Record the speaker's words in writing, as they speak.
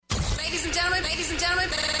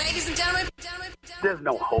There's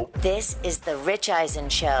no hope. This is the Rich Eisen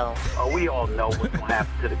Show. We all know what's going to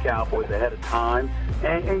happen to the Cowboys ahead of time,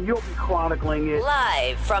 and you'll be chronicling it.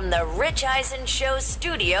 Live from the Rich Eisen Show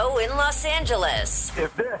studio in Los Angeles.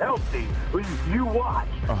 If they're healthy, you watch.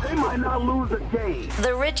 They might not lose a game.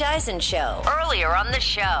 The Rich Eisen Show. Earlier on the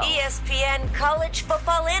show, ESPN college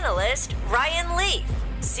football analyst Ryan Leaf.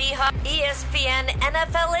 Seahawks ESPN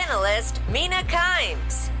NFL analyst Mina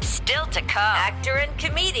Kimes. Still to come, actor and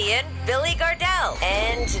comedian Billy Gardell.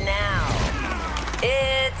 And now,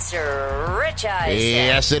 it's Rich Eisen.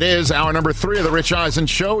 Yes, it is. Hour number 3 of the Rich Eisen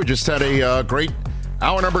Show. We just had a great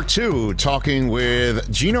hour number 2 talking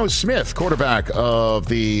with Geno Smith, quarterback of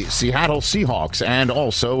the Seattle Seahawks, and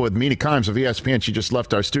also with Mina Kimes of ESPN. She just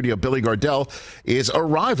left our studio. Billy Gardell is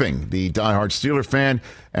arriving, the diehard Steeler fan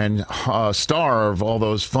and star of all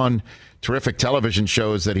those fun, terrific television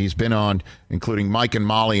shows that he's been on, including Mike and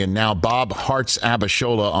Molly, and now Bob Hart's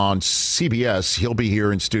Abishola on CBS. He'll be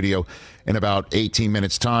here in studio in about 18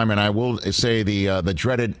 minutes' time, and I will say the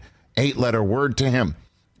dreaded 8-letter word to him,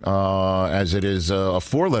 as it is a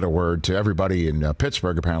 4-letter word to everybody in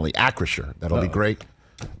Pittsburgh, apparently, Acrisure. That'll be great.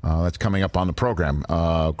 That's coming up on the program.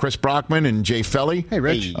 Chris Brockman and Jay Felly. Hey,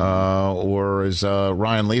 Rich. Or as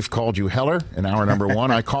Ryan Leaf called you, Heller, in hour number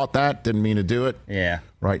 1. I caught that. Didn't mean to do it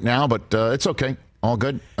right now, but it's okay. All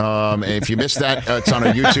good. If you missed that, it's on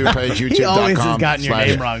our YouTube page, youtube.com. He always has gotten your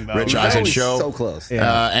name wrong, though. Rich Eisen Show. So close.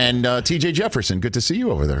 And TJ Jefferson, good to see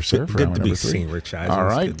you over there, sir. Good to be seen, Rich Eisen. All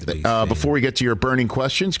right. Before we get to your burning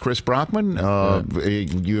questions, Chris Brockman,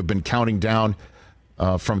 you have been counting down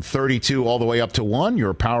from 32 all the way up to 1,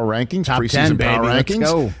 your power rankings, top preseason 10, power baby. rankings.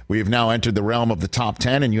 Let's go. We have now entered the realm of the top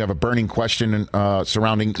 10, and you have a burning question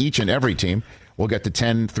surrounding each and every team. We'll get to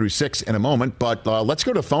 10 through 6 in a moment, but let's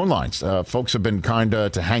go to phone lines. Folks have been kind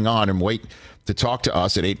to hang on and wait to talk to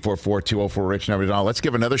us at 844-204-RICH. Let's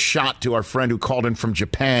give another shot to our friend who called in from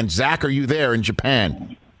Japan. Zach, are you there in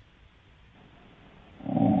Japan?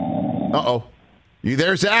 Uh-oh. You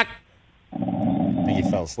there, Zach? I think he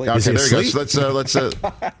fell asleep. Okay, there he goes. Let's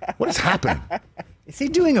what is happening? Is he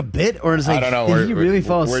doing a bit, or is I don't know. did he really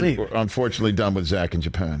fall asleep? We're unfortunately done with Zach in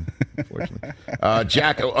Japan. Unfortunately,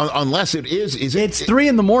 Jack. Unless it is It's 3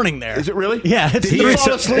 in the morning there. Is it really? Yeah, it's Did he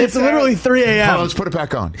fall asleep? It's literally 3 a.m. Hold on, let's put it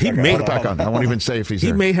back on. Put it back on. I won't even say if he's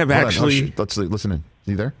there. He may have Hold on. actually. Let's listen in. Is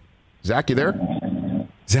he there? Zach, you there?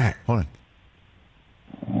 Zach, hold on.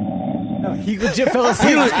 No, he legit fell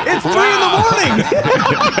asleep. It's 3 in the morning.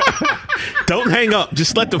 Don't hang up.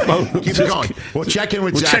 Just let the phone. Keep it going. We'll check in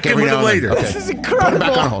with Zach. Check in with him later. Okay. This is incredible. Put it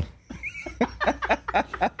back on hold.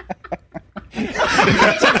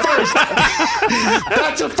 That's a first.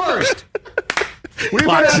 That's a first. We've been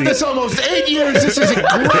at this almost 8 years. This is great.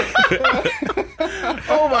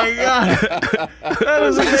 Oh my god, that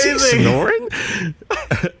was amazing. Snoring?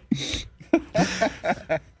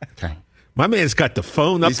 Okay. My man's got the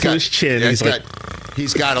phone up to his chin.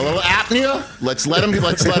 He's got a little apnea. Let's let him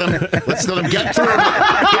get through.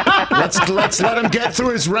 Let's let him get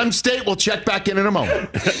through his REM state. We'll check back in a moment.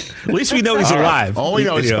 At least we know he's alive. All we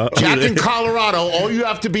know is Jack in Colorado. All you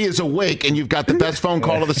have to be is awake, and you've got the best phone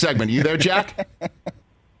call of the segment. Are you there, Jack?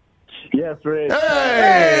 Yes, Rich.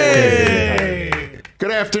 Hey!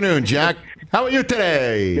 Good afternoon, Jack. How are you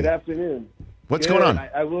today? Good afternoon. What's going on?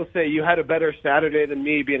 I will say you had a better Saturday than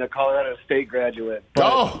me, being a Colorado State graduate.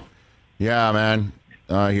 Oh, yeah, man.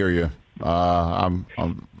 I hear you. I'm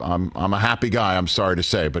a happy guy. I'm sorry to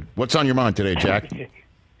say, but what's on your mind today, Jack?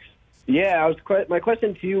 Yeah, my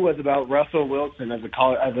question to you was about Russell Wilson as a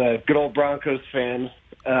good old Broncos fan.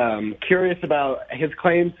 Curious about his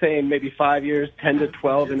claim saying maybe 5 years, 10 to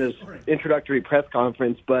 12 in his introductory press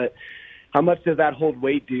conference, but how much does that hold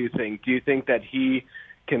weight, do you think? Do you think that he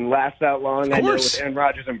can last that long? I know with Aaron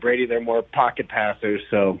Rodgers and Brady, they're more pocket passers.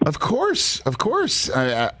 So Of course.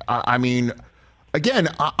 I mean, again,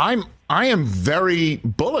 I am very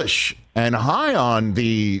bullish and high on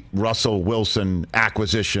the Russell Wilson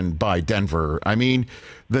acquisition by Denver. I mean,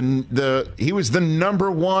 he was the number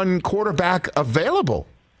 1 quarterback available,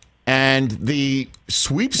 and the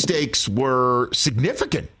sweepstakes were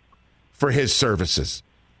significant for his services.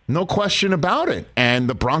 No question about it. And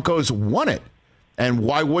the Broncos won it. And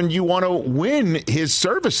why wouldn't you want to win his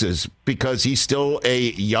services? Because he's still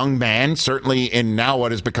a young man, certainly in now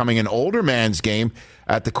what is becoming an older man's game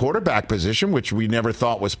at the quarterback position, which we never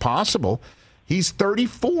thought was possible. He's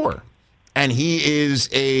 34, and he is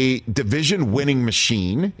a division-winning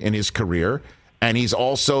machine in his career, and he's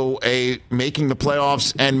also a making the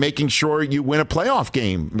playoffs and making sure you win a playoff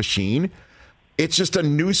game machine. It's just a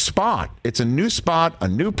new spot. It's a new spot, a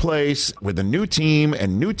new place with a new team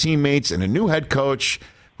and new teammates and a new head coach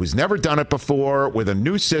who's never done it before, with a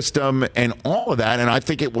new system and all of that. And I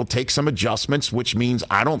think it will take some adjustments, which means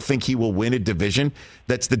I don't think he will win a division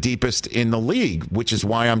that's the deepest in the league, which is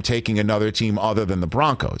why I'm taking another team other than the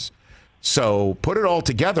Broncos. So put it all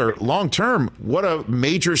together, long term, what a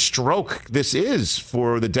major stroke this is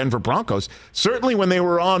for the Denver Broncos. Certainly when they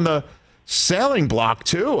were on the sailing block,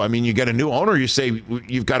 too. I mean, you get a new owner, you say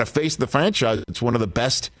you've got to face the franchise. It's one of the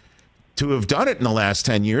best to have done it in the last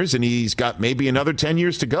 10 years, and he's got maybe another 10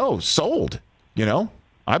 years to go. Sold,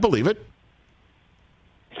 I believe it.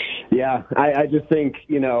 Yeah, I just think,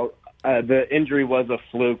 the injury was a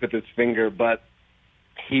fluke with his finger, but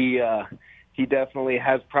he definitely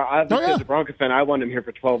has as a Broncos fan, I want him here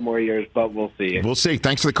for 12 more years, but we'll see. We'll see.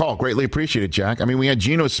 Thanks for the call. Greatly appreciated, Jack. I mean, we had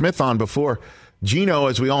Geno Smith on before. Geno,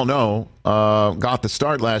 as we all know, got the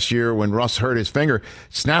start last year when Russ hurt his finger,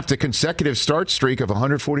 snapped a consecutive start streak of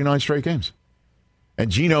 149 straight games. And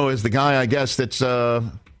Geno is the guy, I guess, that's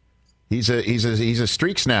he's a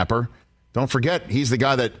streak snapper. Don't forget, he's the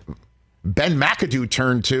guy that Ben McAdoo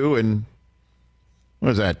turned to, and what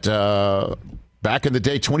was that? Back in the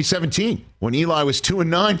day, 2017, when Eli was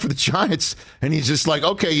 2-9 for the Giants, and he's just like,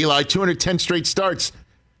 okay, Eli, 210 straight starts,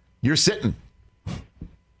 you're sitting.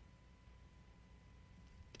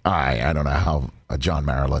 I don't know how John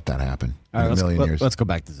Mara let that happen in a million years. Let's go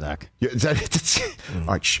back to Zach. Yeah, all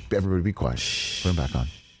right, everybody be quiet. Put him back on.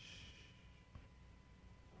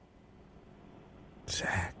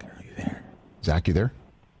 Zach, are you there? Zach, you there?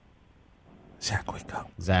 Zach, wake up.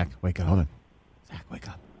 Zach, wake up. Hold on. Zach, wake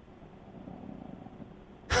up.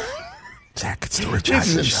 Zach, it's the Rich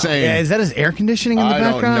Eisen insane. Yeah, is that his air conditioning in the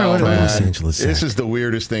background? I don't know, man. Los Angeles, Zach. This is the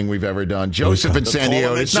weirdest thing we've ever done. Joseph in San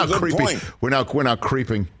Diego. It's not creepy. We're not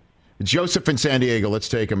creeping. Joseph in San Diego. Let's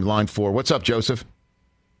take him. Line 4. What's up, Joseph?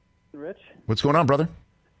 Rich? What's going on, brother?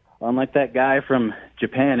 Unlike that guy from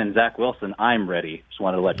Japan and Zach Wilson, I'm ready. Just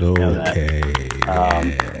wanted to let you know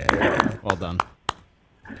that. Well done.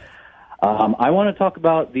 I want to talk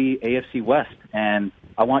about the AFC West, and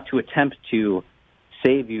I want to attempt to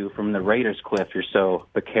save you from the Raiders cliff you're so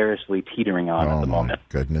vicariously teetering on at the moment.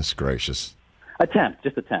 Goodness gracious.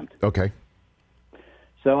 Just attempt. Okay.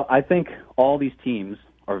 So I think all these teams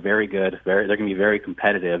are very good. They're going to be very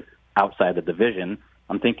competitive outside the division.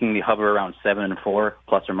 I'm thinking they hover around 7-4,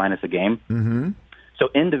 plus or minus a game. Mm-hmm. So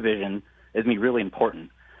in division is going to be really important.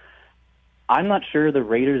 I'm not sure the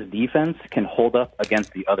Raiders' defense can hold up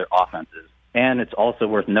against the other offenses. And it's also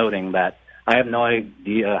worth noting that I have no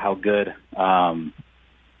idea how good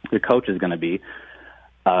the coach is going to be.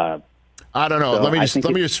 I don't know. So let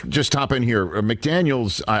me just hop in here.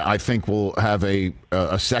 McDaniels, I think, will have a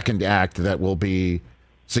second act that will be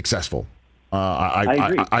successful. I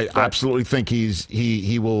agree. I absolutely think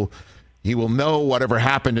he will know whatever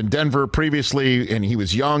happened in Denver previously, and he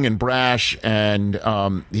was young and brash, and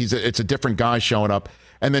it's a different guy showing up.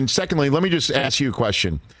 And then secondly, let me just ask you a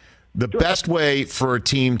question. The best way for a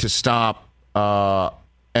team to stop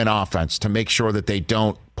an offense, to make sure that they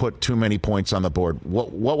don't put too many points on the board,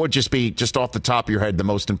 what would just be, just off the top of your head, the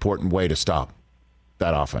most important way to stop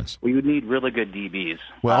that offense? We would need really good DBs.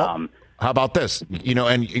 Well, how about this?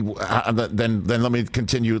 And then let me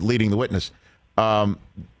continue leading the witness.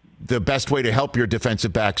 The best way to help your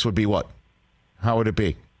defensive backs would be what? How would it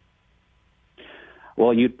be?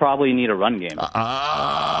 Well, you'd probably need a run game.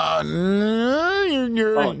 Pass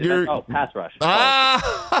rush.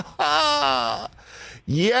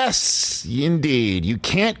 Yes, indeed. You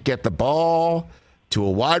can't get the ball to a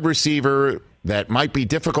wide receiver that might be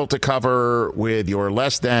difficult to cover with your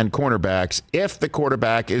less than cornerbacks if the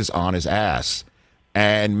quarterback is on his ass.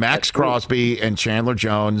 And Max Crosby and Chandler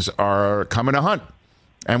Jones are coming to hunt.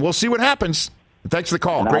 And we'll see what happens. Thanks for the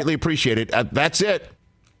call. Greatly appreciate it. That's it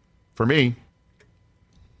for me.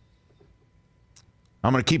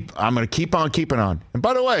 I'm going to keep on keeping on. And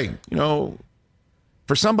by the way,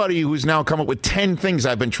 for somebody who's now come up with 10 things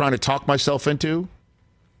I've been trying to talk myself into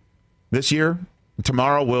this year,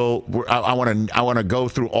 tomorrow I want to go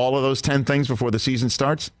through all of those 10 things before the season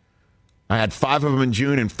starts. I had 5 of them in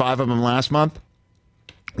June and 5 of them last month,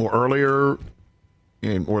 or earlier,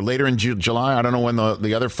 or later in July. I don't know when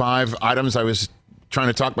the other 5 items I was trying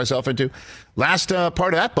to talk myself into. Last part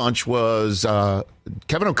of that bunch was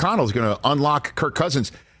Kevin O'Connell's going to unlock Kirk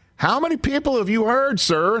Cousins. How many people have you heard,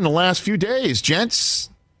 sir, in the last few days,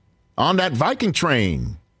 gents, on that Viking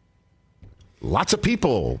train? Lots of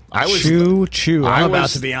people. Choo. I'm about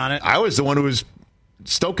to be on it. I was the one who was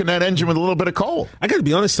stoking that engine with a little bit of coal. I got to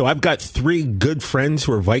be honest, though. I've got 3 good friends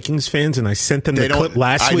who are Vikings fans, and I sent them the clip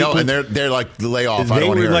last week. I know, and they're like, lay off. They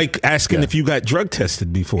were like asking if you got drug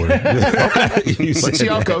tested before. Let's see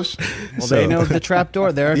how it goes. Well, they know the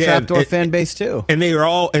trapdoor. They're a trapdoor fan base, too. And they were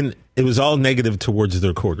all, and it was all negative towards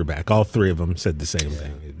their quarterback. All 3 of them said the same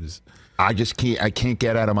thing. It was. I can't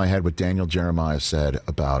get out of my head what Daniel Jeremiah said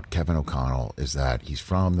about Kevin O'Connell is that he's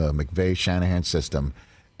from the McVay-Shanahan system,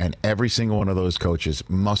 and every single one of those coaches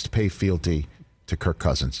must pay fealty to Kirk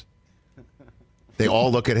Cousins. They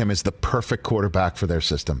all look at him as the perfect quarterback for their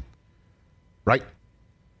system. Right?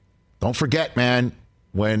 Don't forget, man,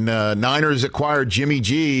 when Niners acquired Jimmy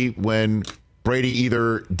G, when Brady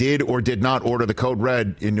either did or did not order the code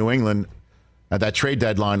red in New England at that trade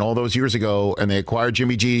deadline all those years ago, and they acquired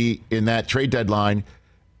Jimmy G in that trade deadline,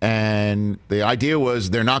 and the idea was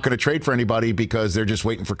they're not going to trade for anybody because they're just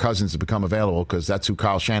waiting for Cousins to become available because that's who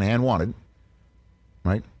Kyle Shanahan wanted,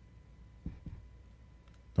 right?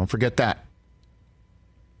 Don't forget that.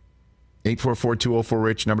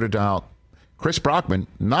 844-204-RICH, number to dial. Chris Brockman,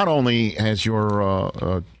 not only has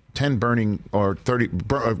your 10 burning or 30,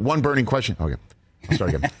 one burning question. Okay. I'll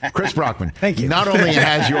start again. Chris Brockman. Thank you. Not only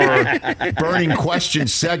has your burning question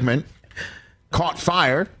segment caught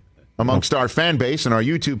fire amongst our fan base and our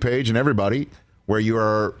YouTube page and everybody, where you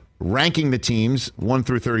are ranking the teams 1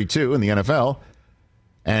 through 32 in the NFL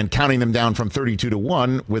and counting them down from 32 to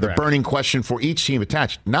 1 with a burning question for each team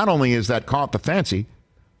attached. Not only is that caught the fancy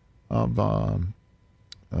of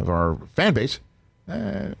our fan base,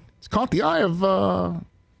 it's caught the eye of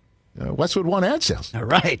Westwood One ad sales. All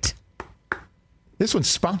right. This one's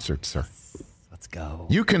sponsored, sir. Let's go.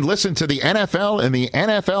 You can listen to the NFL and the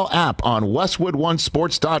NFL app on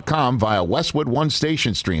WestwoodOneSports.com via Westwood One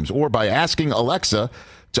station streams or by asking Alexa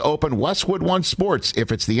to open Westwood One Sports.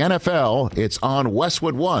 If it's the NFL, it's on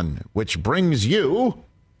Westwood One, which brings you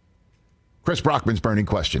Chris Brockman's Burning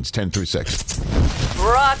Questions, 10 through 6.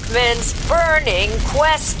 Brockman's Burning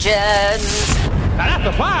Questions. Now that's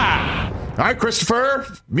a fire. All right, Christopher,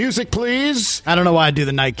 music, please. I don't know why I do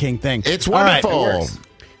the Night King thing. It's wonderful. All right,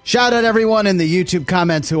 shout out everyone in the YouTube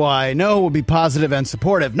comments who I know will be positive and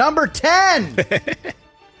supportive. Number 10,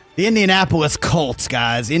 the Indianapolis Colts,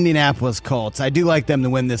 guys. Indianapolis Colts. I do like them to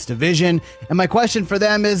win this division. And my question for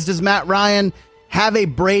them is, does Matt Ryan have a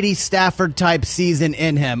Brady Stafford type season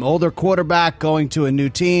in him? Older quarterback going to a new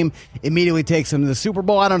team, immediately takes him to the Super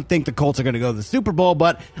Bowl. I don't think the Colts are going to go to the Super Bowl,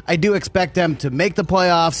 but I do expect them to make the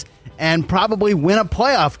playoffs and probably win a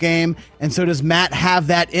playoff game. And so does Matt have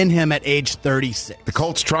that in him at age 36? The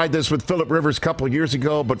Colts tried this with Phillip Rivers a couple of years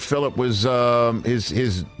ago, but Phillip was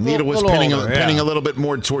his needle was pinning a little bit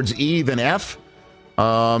more towards E than F.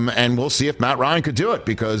 And we'll see if Matt Ryan could do it,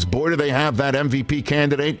 because boy, do they have that MVP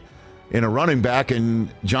candidate in a running back in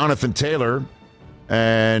Jonathan Taylor,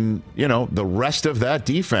 and the rest of that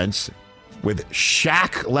defense with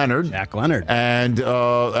Shaq Leonard, and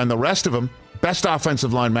the rest of them. Best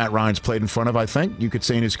offensive line Matt Ryan's played in front of, I think you could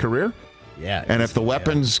say, in his career. Yeah, and if the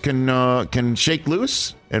weapons can shake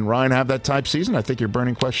loose and Ryan have that type season, I think your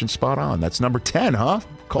burning question spot on. That's number 10, huh?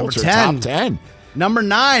 Colts are top 10. Number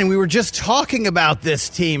 9, we were just talking about this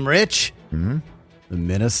team, Rich. Mm-hmm. The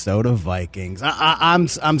Minnesota Vikings. I'm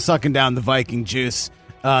sucking down the Viking juice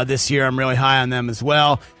this year. I'm really high on them as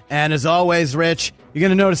well. And as always, Rich, you're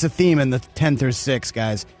going to notice a theme in the 10 through 6,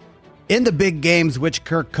 guys. In the big games, which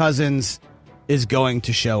Kirk Cousins is going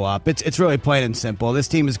to show up. It's really plain and simple. This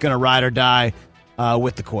team is going to ride or die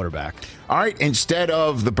with the quarterback. All right, instead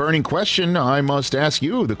of the burning question, I must ask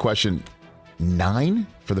you the question. 9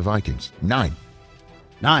 for the Vikings. 9.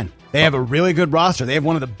 They have a really good roster. They have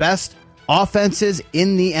one of the best offenses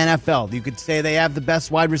in the NFL. You could say they have the best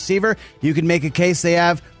wide receiver. You could make a case they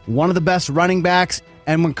have one of the best running backs.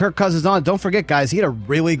 And when Kirk Cousins is on, don't forget, guys, he had a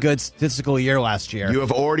really good statistical year last year. You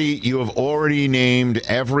have already named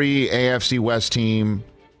every AFC West team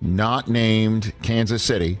not named Kansas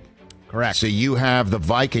City. Correct. So you have the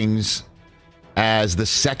Vikings as the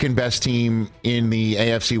second best team in the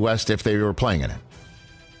AFC West if they were playing in it.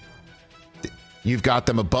 You've got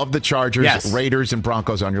them above the Chargers, yes, Raiders, and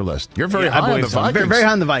Broncos on your list. You're very high on the Vikings. Very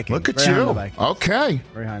high on the Vikings. Look at you. Okay.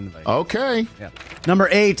 Very high on the Vikings. Okay. Yeah. Number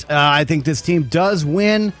 8, I think this team does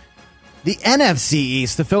win the NFC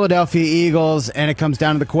East, the Philadelphia Eagles, and it comes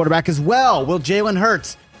down to the quarterback as well. Will Jalen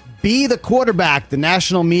Hurts be the quarterback the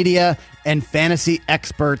national media and fantasy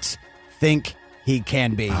experts think he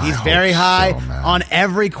can be? He's very high on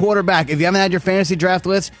every quarterback. If you haven't had your fantasy draft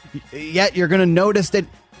list yet, you're going to notice that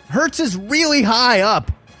Hurts is really high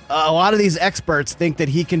up. A lot of these experts think that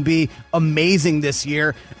he can be amazing this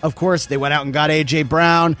year. Of course, they went out and got A.J.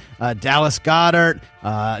 Brown, Dallas Goedert,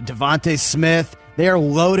 Devontae Smith. They are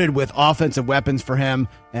loaded with offensive weapons for him.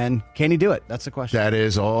 And can he do it? That's the question. That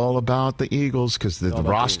is all about the Eagles because the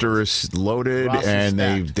roster is loaded and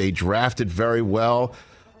they drafted very well.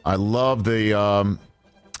 I love the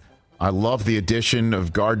addition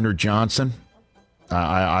of Gardner Johnson.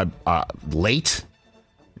 Late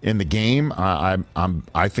in the game,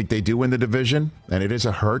 I think they do win the division, and it is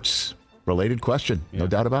a Hurts-related question, no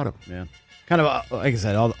doubt about it. Yeah, kind of like I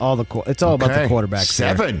said, it's all about the quarterback.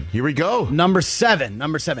 7. Here we go. Number seven.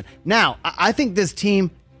 Now, I think this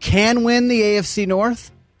team can win the AFC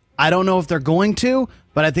North. I don't know if they're going to,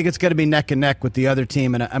 but I think it's going to be neck and neck with the other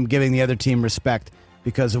team, and I'm giving the other team respect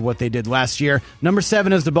because of what they did last year. Number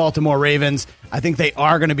 7 is the Baltimore Ravens. I think they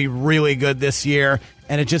are going to be really good this year,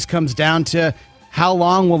 and it just comes down to how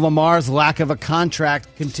long will Lamar's lack of a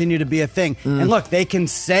contract continue to be a thing. And look, they can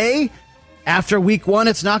say after week 1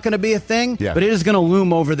 it's not going to be a thing, but it is going to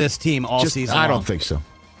loom over this team all season long. I don't think so.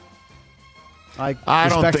 I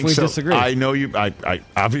don't think so. Disagree. I know you. I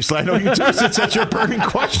obviously I know you do. It's such a burning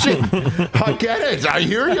question. I get it. I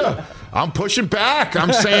hear you. I'm pushing back.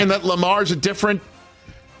 I'm saying that Lamar's a different.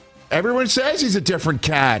 Everyone says he's a different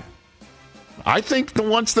cat. I think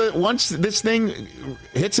once this thing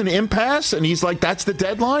hits an impasse and he's like, that's the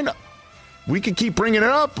deadline, we can keep bringing it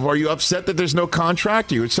up. Are you upset that there's no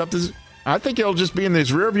contract? Are you upset? I think he'll just be in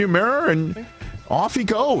his rearview mirror and off he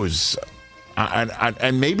goes.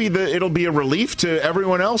 And maybe it'll be a relief to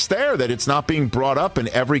everyone else there that it's not being brought up in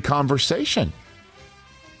every conversation.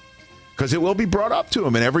 Because it will be brought up to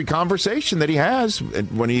him in every conversation that he has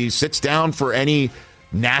when he sits down for any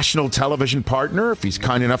national television partner. If he's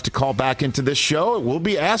kind enough to call back into this show, it will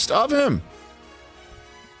be asked of him.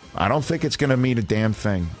 I don't think it's going to mean a damn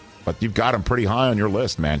thing. But you've got him pretty high on your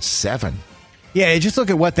list, man. 7. Yeah, just look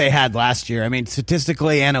at what they had last year. I mean,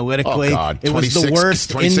 statistically, analytically, it was the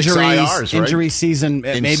worst injury season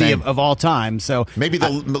maybe of all time. So maybe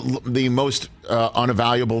the most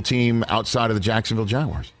unavaluable team outside of the Jacksonville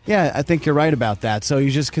Jaguars. Yeah, I think you're right about that. So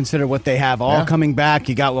you just consider what they have all coming back.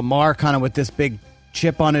 You got Lamar kind of with this big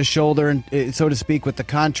chip on his shoulder, and so to speak, with the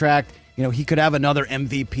contract. You know, he could have another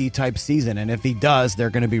MVP type season, and if he does, they're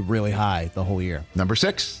going to be really high the whole year. Number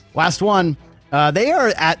 6. Last one. They are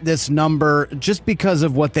at this number just because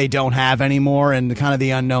of what they don't have anymore and kind of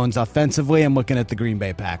the unknowns offensively. I'm looking at the Green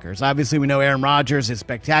Bay Packers. Obviously, we know Aaron Rodgers is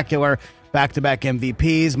spectacular, back-to-back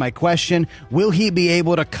MVPs. My question, will he be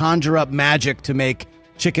able to conjure up magic to make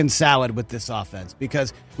chicken salad with this offense?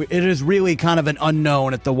 Because it is really kind of an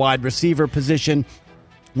unknown at the wide receiver position.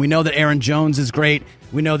 We know that Aaron Jones is great.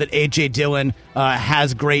 We know that A.J. Dillon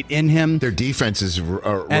has great in him. Their defense is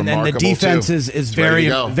remarkable, and then the defense too. is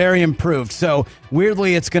very improved. So,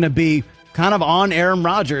 weirdly, it's going to be kind of on Aaron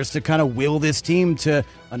Rodgers to kind of will this team to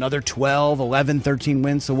another 12, 11, 13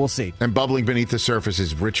 wins. So, we'll see. And bubbling beneath the surface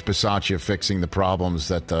is Rich Bisaccia fixing the problems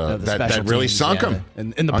that really sunk him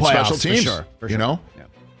in the on playoffs, special teams. For sure. You know? Yeah.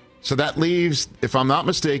 So, that leaves, if I'm not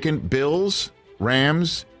mistaken, Bills,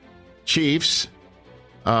 Rams, Chiefs,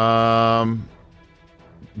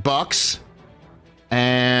 Bucks,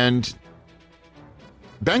 and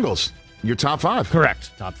Bengals. Your top 5.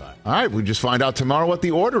 Correct. Top 5. All right. We'll just find out tomorrow what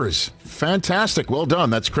the order is. Fantastic. Well done.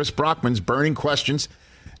 That's Chris Brockman's burning questions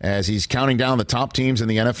as he's counting down the top teams in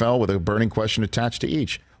the NFL with a burning question attached to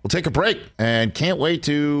each. We'll take a break and can't wait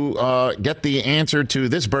to get the answer to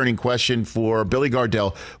this burning question for Billy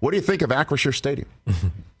Gardell. What do you think of Acrisure Stadium?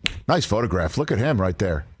 Nice photograph. Look at him right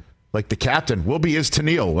there. Like the captain. We'll be his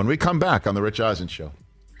Tennille when we come back on The Rich Eisen Show.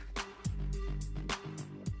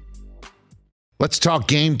 Let's talk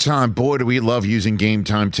Game Time. Boy, do we love using Game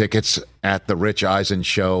Time tickets at The Rich Eisen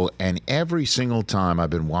Show. And every single time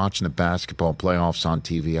I've been watching the basketball playoffs on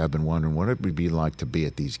TV, I've been wondering what it would be like to be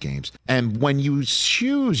at these games. And when you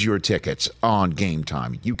choose your tickets on Game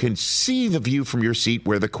Time, you can see the view from your seat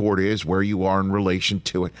where the court is, where you are in relation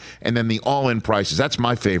to it. And then the all-in prices. That's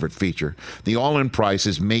my favorite feature. The all-in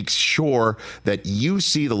prices makes sure that you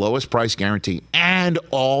see the lowest price guarantee and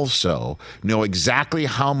also know exactly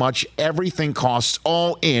how much everything costs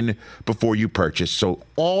all in before you purchase. So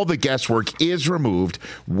all the guesswork is removed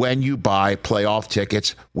when you buy playoff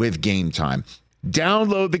tickets with Game Time.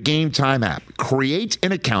 Download the Game Time app, create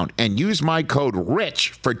an account, and use my code RICH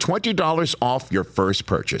for $20 off your first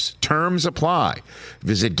purchase. Terms apply.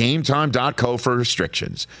 Visit GameTime.co for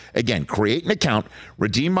restrictions. Again, create an account,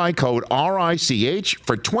 redeem my code RICH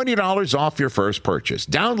for $20 off your first purchase.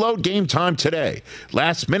 Download Game Time today.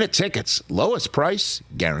 Last minute tickets, lowest price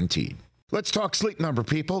guaranteed. Let's talk Sleep Number,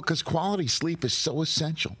 people, because quality sleep is so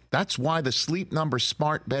essential. That's why the Sleep Number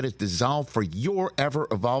smart bed is designed for your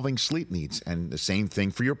ever-evolving sleep needs, and the same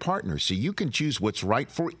thing for your partner, so you can choose what's right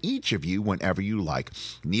for each of you whenever you like.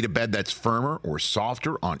 Need a bed that's firmer or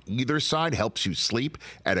softer on either side, helps you sleep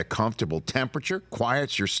at a comfortable temperature,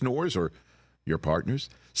 quiets your snores or your partner's?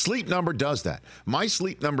 Sleep Number does that. My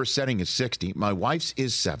Sleep Number setting is 60. My wife's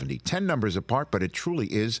is 70. 10 numbers apart, but it truly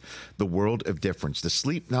is the world of difference. The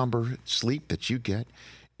Sleep Number sleep that you get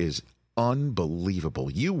is unbelievable.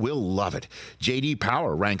 You will love it. J.D.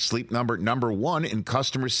 Power ranks Sleep Number number 1 in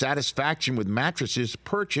customer satisfaction with mattresses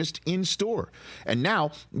purchased in store. And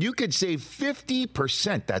now you could save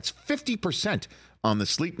 50%. That's 50% on the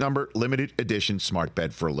Sleep Number limited edition smart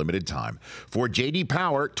bed for a limited time. For J.D.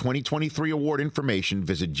 Power 2023 award information,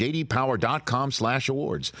 visit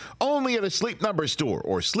jdpower.com/awards. Only at a Sleep Number store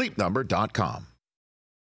or sleepnumber.com.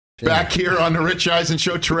 Back here on the Rich Eisen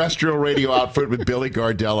Show terrestrial radio outfit with Billy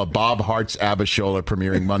Gardell, Bob Hart's Abishola,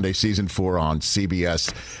 premiering Monday, season 4 on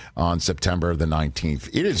CBS on September the 19th.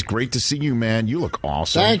 It is great to see you, man. You look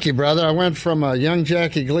awesome. Thank you, brother. I went from a young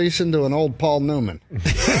Jackie Gleason to an old Paul Newman.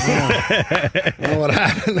 I know what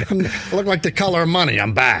happened. I look like the color of money.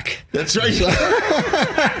 I'm back. That's right.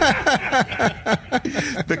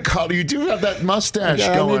 The color. You do have that mustache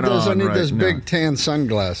going on. I need right those now. big tan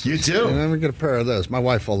sunglasses. You do? And let me get a pair of those. My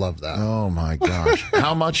wife will love that. Oh, my gosh.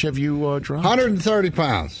 How much have you dropped? 130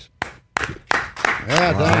 pounds.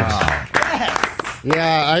 Yeah, thanks.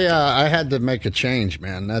 Yeah, I had to make a change,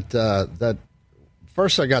 man. That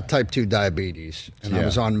first I got type 2 diabetes, and I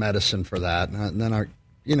was on medicine for that. And then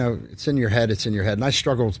it's in your head. It's in your head. And I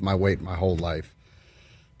struggled with my weight my whole life.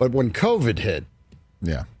 But when COVID hit,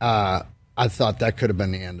 I thought that could have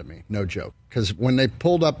been the end of me. No joke. Because when they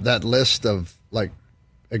pulled up that list of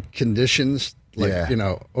conditions,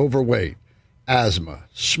 overweight, asthma,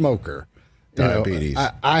 smoker, diabetes,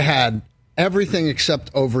 I had everything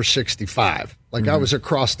except over 65. I was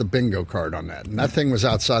across the bingo card on that. And that thing was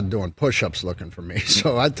outside doing push-ups looking for me.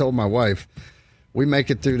 So I told my wife, we make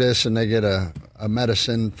it through this and they get a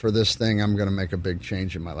medicine for this thing, I'm going to make a big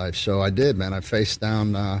change in my life. So I did, man. I faced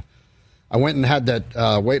down. I went and had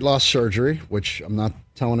that weight loss surgery, which I'm not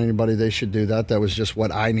telling anybody they should do that. That was just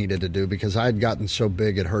what I needed to do because I had gotten so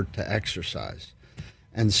big it hurt to exercise.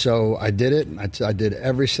 And so I did it. I did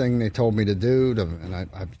everything they told me to do, and I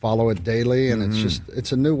follow it daily. And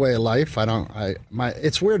it's a new way of life.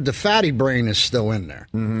 It's weird. The fatty brain is still in there.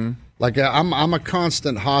 Mm-hmm. I'm a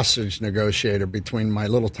constant hostage negotiator between my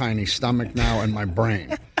little tiny stomach now and my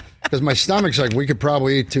brain, because my stomach's like, we could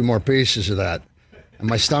probably eat 2 more pieces of that, and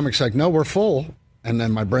my stomach's like, no, we're full. And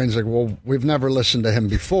then my brain's like, well, we've never listened to him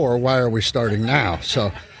before. Why are we starting now?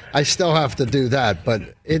 So I still have to do that,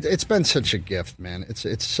 but it's been such a gift, man.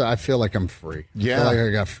 It's. I feel like I'm free. Yeah, I feel like I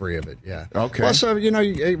got free of it. Yeah. Okay. Well, so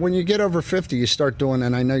when you get over 50, you start doing,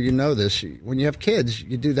 and I know you know this. When you have kids,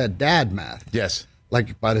 you do that dad math. Yes.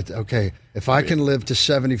 If I can live to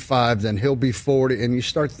 75, then he'll be 40, and you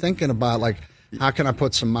start thinking about how can I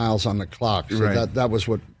put some miles on the clock? So that was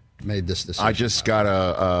what made this decision. I just got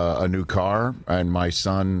a new car, and my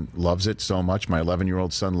son loves it so much. My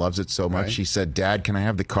 11-year-old son loves it so much. He said, Dad, can I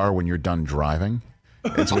have the car when you're done driving?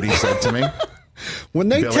 That's what he said to me. When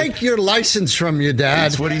they take your license from you, Dad,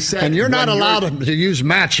 that's what he said. And you're not allowed to use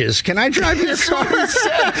matches, can I drive your car? That's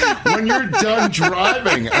what he said. When you're done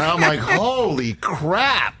driving. And I'm like, holy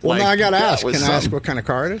crap. Well, now I got to ask. Can I ask what kind of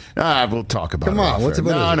car it is? We'll talk about it. Come on. What's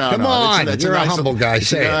about it? Come on. You're a humble guy.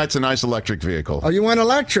 Say it. It's a nice electric vehicle. Oh, you went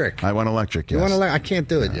electric? I went electric, yes. You went electric? I can't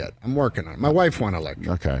do it yet. I'm working on it. My wife went electric.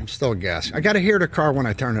 Okay. I'm still a gas. I got to hear the car when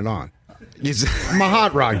I turn it on. I'm a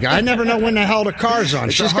hot rod guy. I never know when the hell the car's on.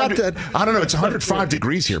 She's got that. I don't know. It's 105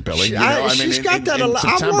 degrees here, Billy. She's got that.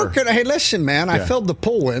 I'm working. Hey, listen, man. I filled the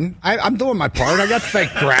pool in. I'm doing my part. I got fake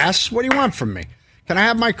grass. What do you want from me? Can I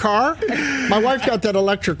have my car? My wife got that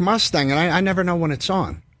electric Mustang, and I never know when it's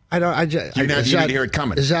on. You need to hear it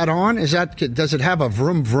coming. Is that on? Does it have a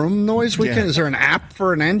vroom vroom noise? Is there an app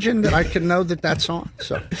for an engine that I can know that's on?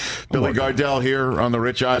 So, Billy Gardell here on the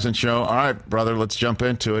Rich Eisen Show. All right, brother, let's jump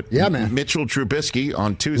into it. Yeah, man. Mitchell Trubisky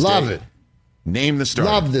on Tuesday. Love it. Name the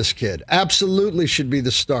starter. Love this kid. Absolutely should be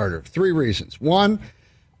the starter. 3 reasons. 1,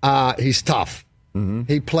 he's tough.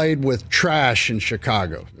 Mm-hmm. He played with trash in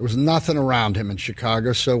Chicago. There was nothing around him in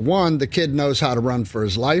Chicago. So, 1, the kid knows how to run for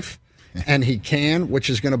his life. And he can, which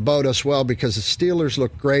is going to bode us well because the Steelers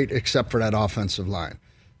look great except for that offensive line.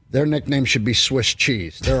 Their nickname should be Swiss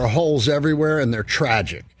cheese. There are holes everywhere, and they're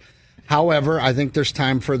tragic. However, I think there's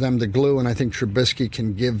time for them to glue, and I think Trubisky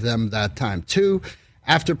can give them that time. 2,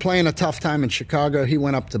 After playing a tough time in Chicago, he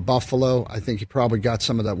went up to Buffalo. I think he probably got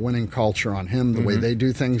some of that winning culture on him, the way they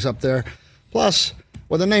do things up there. Plus,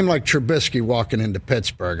 with a name like Trubisky walking into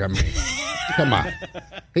Pittsburgh, I mean, come on.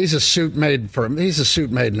 He's a suit made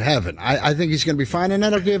in heaven. I think he's going to be fine, and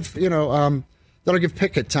that'll give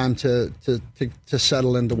Pickett time to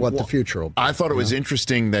settle into what the future will be. I thought it was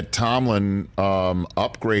interesting that Tomlin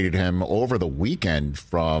upgraded him over the weekend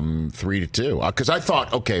from 3 to 2. Because I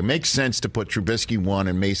thought, okay, makes sense to put Trubisky 1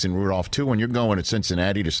 and Mason Rudolph 2 when you're going to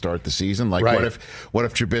Cincinnati to start the season. Like, what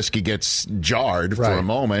if Trubisky gets jarred for a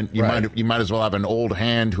moment? You might as well have an old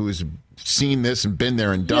hand who's seen this and been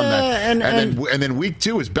there and done that. And then week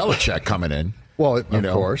 2 is Belichick coming in. Well,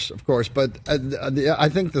 of course. But I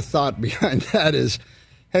think the thought behind that is,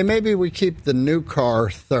 hey, maybe we keep the new car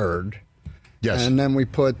third. Yes. And then we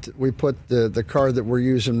put the car that we're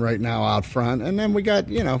using right now out front, and then we got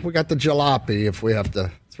the jalopy if we have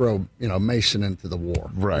to throw Mason into the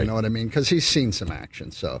war. Right. You know what I mean? Because he's seen some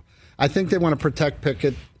action. So I think they want to protect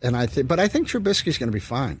Pickett, but I think Trubisky's going to be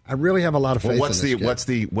fine. I really have a lot of faith in this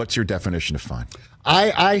kid. What's your definition of fine?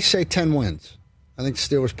 I say 10 wins. I think the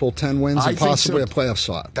Steelers pull 10 wins and possibly a playoff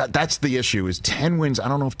slot. That's the issue is 10 wins. I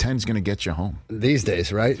don't know if 10 is going to get you home. These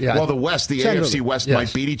days, right? Yeah. Well, the AFC West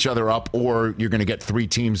might beat each other up, or you're going to get 3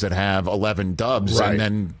 teams that have 11 dubs, and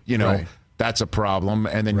then, that's a problem.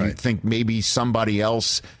 And then you think maybe somebody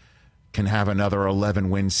else can have another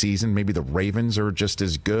 11-win season. Maybe the Ravens are just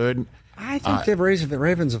as good. I think the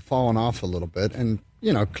Ravens have fallen off a little bit, and,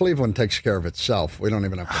 Cleveland takes care of itself. We don't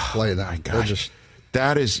even have to play them. They're just...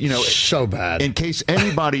 That is, so bad. In case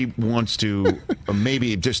anybody wants to,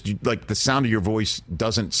 maybe just like the sound of your voice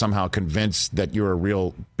doesn't somehow convince that you're a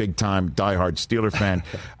real big-time diehard Steeler fan,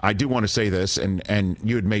 I do want to say this, and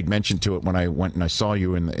you had made mention to it when I went and I saw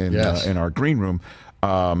you in our green room,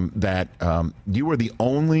 that you were the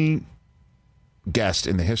only guest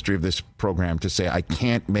in the history of this program to say, I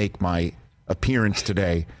can't make my appearance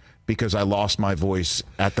today because I lost my voice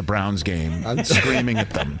at the Browns game screaming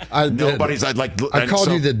at them. I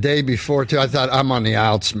called you the day before, too. I thought, I'm on the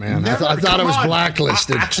outs, man. I thought I was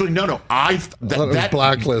blacklisted. Actually, no. I thought it was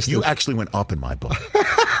blacklisted. You actually went up in my book.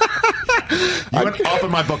 You went up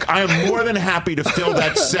in my book. I am more than happy to fill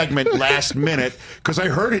that segment last minute because I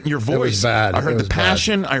heard it in your voice. It was bad. I heard the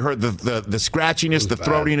passion. Bad. I heard the scratchiness, the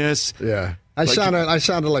throatiness. Yeah. I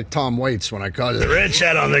sounded like Tom Waits when I called it. Rich,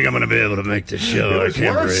 I don't think I'm going to be able to make the show.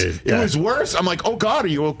 It was worse. I'm like, oh God, are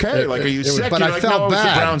you okay? Are you sick? But I felt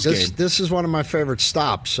bad. This is one of my favorite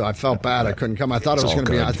stops, so I felt bad I couldn't come. I thought it was going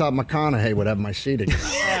to be. I thought McConaughey would have my seat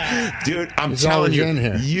again. Dude, I'm telling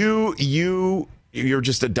you, you're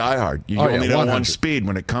just a diehard. You only know 100. One speed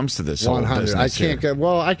when it comes to this. 100.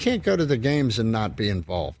 I can't go to the games and not be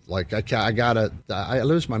involved. Like I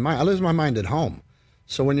lose my mind. I lose my mind at home.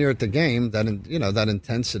 So when you're at the game, that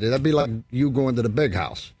intensity, that'd be like you going to the big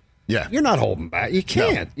house. Yeah, you're not holding back. You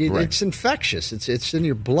can't. It's infectious. It's in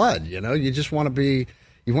your blood. You just want to be.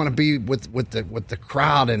 You want to be with the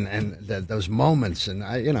crowd and those moments, and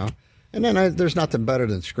And then there's nothing better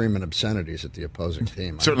than screaming obscenities at the opposing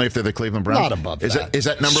team. Certainly, if they're the Cleveland Browns. Not above that. Is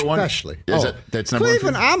that number one? Especially. That's number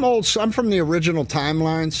Cleveland, one. I'm old. So I'm from the original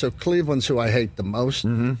timeline, so Cleveland's who I hate the most.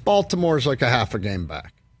 Mm-hmm. Baltimore's like a half a game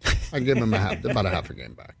back. I give them about a half a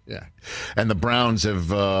game back. Yeah. And the Browns have,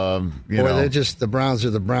 the Browns are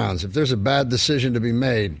the Browns. If there's a bad decision to be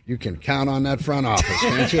made, you can count on that front office,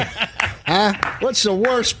 can't you? Huh? What's the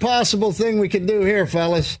worst possible thing we can do here,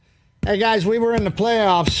 fellas? Hey, guys, we were in the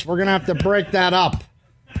playoffs. We're going to have to break that up.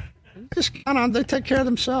 Just count on. They take care of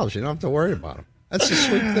themselves. You don't have to worry about them. That's the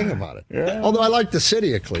sweet thing about it. Yeah. Although I like the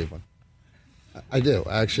city of Cleveland. I do.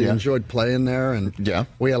 I actually enjoyed playing there, and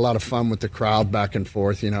we had a lot of fun with the crowd back and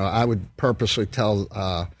forth. I would purposely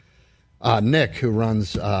tell Nick, who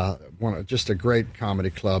runs just a great comedy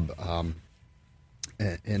club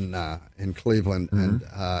in Cleveland,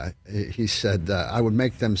 and he said I would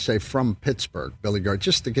make them say from Pittsburgh, Billy Gardell,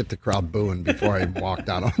 just to get the crowd booing before I walked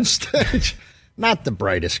out on stage. Not the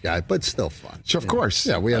brightest guy, but still fun. So of course,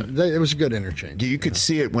 yeah, we had. It was a good interchange. You could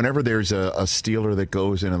see it whenever there's a Steeler that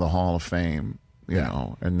goes into the Hall of Fame.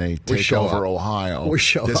 And they take over Ohio.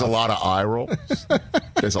 There's a lot of eye rolls.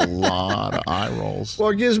 There's a lot of eye rolls. Well,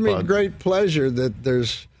 it gives me great pleasure that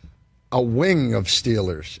there's a wing of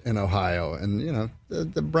Steelers in Ohio. And,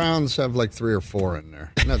 the Browns have like 3 or 4 in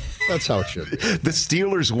there. That's how it should be. The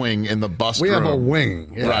Steelers wing in the bus We room. have a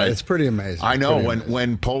wing. Yeah, right. It's pretty amazing. I know.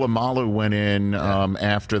 When Polamalu went in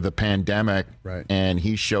after the pandemic and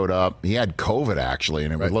he showed up, he had COVID, actually,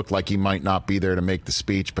 and it looked like he might not be there to make the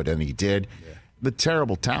speech, but then he did. Yeah. The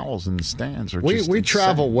terrible towels in the stands are just we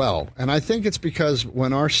travel well, and I think it's because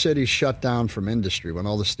when our city shut down from industry, when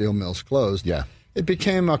all the steel mills closed, it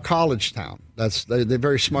became a college town. They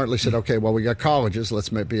very smartly said, okay, well, we got colleges, let's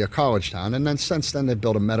be a college town. And then since then, they've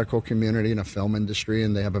built a medical community and a film industry,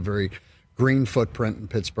 and they have a very green footprint in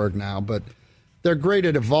Pittsburgh now. But they're great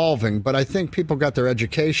at evolving, but I think people got their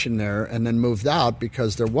education there and then moved out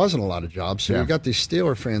because there wasn't a lot of jobs. So you got these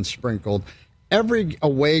Steeler fans sprinkled. Every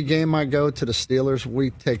away game I go to the Steelers, we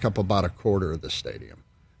take up about a quarter of the stadium.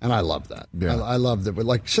 And I love that. Yeah. I love that.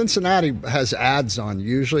 Like Cincinnati has ads on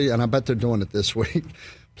usually, and I bet they're doing it this week.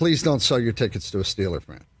 Please don't sell your tickets to a Steeler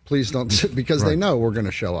fan. Please don't, because they know we're going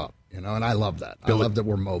to show up. And I love that. I love that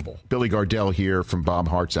we're mobile. Billy Gardell here from Bob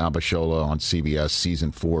Hart's Abishola on CBS,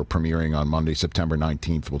 Season 4, premiering on Monday, September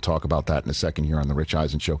 19th. We'll talk about that in a second here on The Rich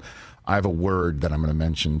Eisen Show. I have a word that I'm going to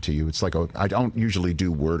mention to you. It's like I don't usually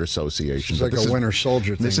do word association. It's like a Winter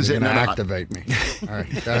Soldier thing. This is going to activate me. All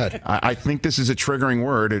right, go ahead. I think this is a triggering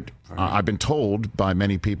word. I've been told by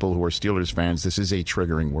many people who are Steelers fans this is a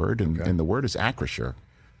triggering word, and the word is Acrisure.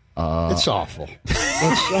 It's awful.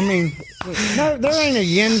 There ain't a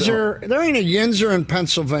Yinzer in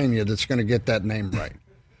Pennsylvania that's going to get that name right.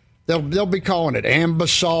 They'll be calling it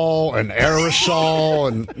Ambisol and Aerosol,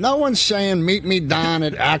 and no one's saying meet me down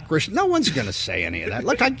at Acrisure. No one's going to say any of that.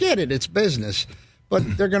 Look, I get it; it's business,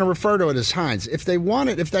 but they're going to refer to it as Heinz. If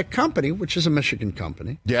that company, which is a Michigan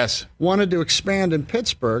company, wanted to expand in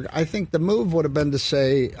Pittsburgh, I think the move would have been to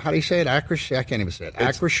say, how do you say it? Acrisure? I can't even say it.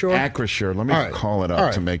 Acrisure? Acrisure. Let me call it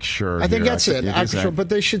up to make sure. I think that's it. Acrisure. But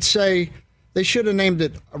they should have named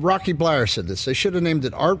it, Rocky Blair said this, they should have named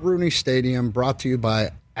it Art Rooney Stadium, brought to you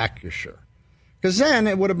by Acrisure. Because then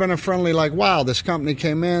it would have been a friendly, like, wow, this company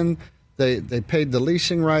came in, they paid the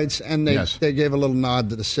leasing rights, and they gave a little nod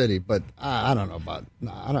to the city. But I don't know about.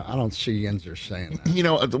 I don't see Yinzer saying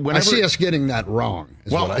that. I see us getting that wrong.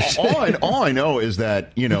 Well, all I know is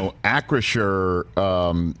that Acrisure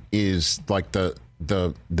is like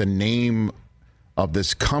the name of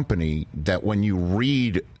this company that when you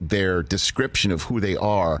read their description of who they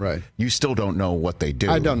are, you still don't know what they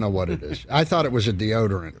do. I don't know what it is. I thought it was a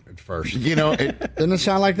deodorant at first. Didn't it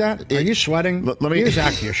sound like that? Are you sweating? Let me use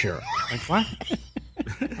Acrisure. Like what?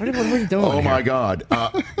 What are we doing? Oh my God!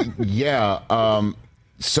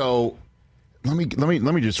 So let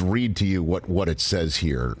me just read to you what it says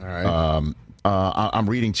here. All right. I'm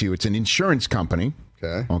reading to you. It's an insurance company.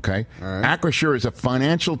 Okay. Right. Acrisure is a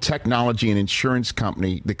financial technology and insurance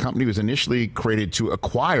company. The company was initially created to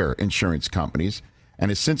acquire insurance companies and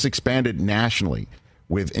has since expanded nationally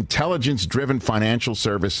with intelligence-driven financial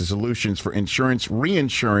services solutions for insurance,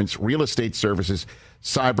 reinsurance, real estate services,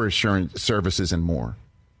 cyber insurance services, and more.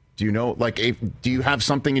 Do you know, do you have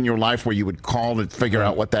something in your life where you would call to figure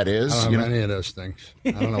out what that is? I don't know any of those things.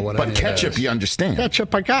 I don't know what But ketchup, you understand.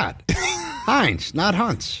 Ketchup I got. Heinz, not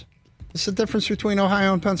Hunt's. It's the difference between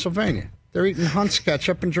Ohio and Pennsylvania. They're eating Hunt's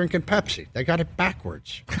ketchup and drinking Pepsi. They got it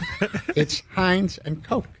backwards. It's Heinz and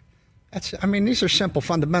Coke. These are simple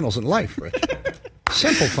fundamentals in life, Rich.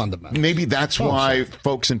 Simple fundamentals. Maybe that's why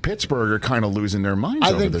folks in Pittsburgh are kind of losing their minds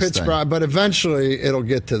over this thing. I think Pittsburgh, but eventually it'll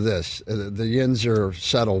get to this. The Yinzer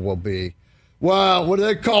settle will be, well, what do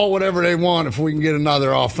they call whatever they want if we can get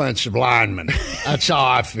another offensive lineman? That's how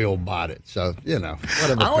I feel about it. So, whatever.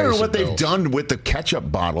 I don't know what they've done with the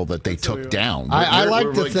ketchup bottle that they took down. I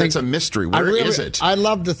like to think that's a mystery. Where is it? I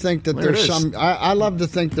love to think that there's some. I love to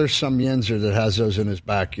think there's some Yinzer that has those in his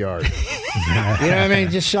backyard. You know what I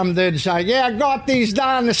mean? Just some dude's like, I got these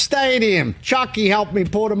down in the stadium. Chucky helped me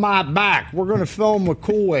put them out back. We're going to film with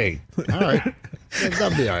Kool-Aid. All right,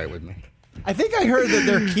 that'll be all right with me. I think I heard that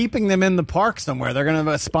they're keeping them in the park somewhere. They're going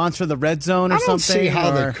to sponsor the Red Zone or something. I don't see how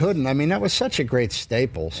they couldn't. That was such a great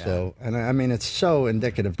staple. So, and it's so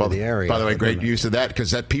indicative to the area. By the way, great use of that because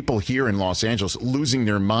that people here in Los Angeles losing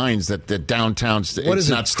their minds that the downtown it's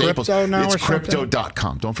not Staples. Crypto now it's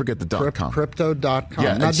crypto.com. Don't forget the .com. Crypto.com.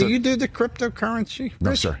 Yeah, now, do you do the cryptocurrency?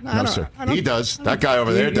 No, sir. No, sir. He does. That guy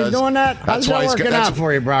over there does. You doing that? How's that working out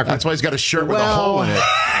for you, Brock? That's why he's got a shirt with a hole in it.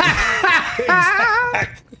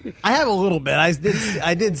 I have a little bit.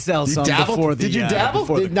 I did sell some before the. Did you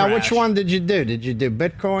dabble? Now, which one did you do? Did you do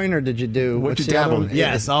Bitcoin or did you do? What you dabble?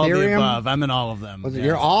 Yes, all of the above. I'm in all of them.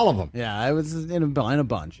 You're all of them. Yeah, I was in a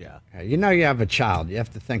bunch. Yeah. You have a child. You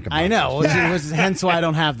have to think about. I know. Hence why I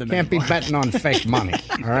don't have them. Can't anymore. be betting on fake money.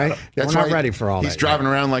 All right. We're not ready for all that. He's driving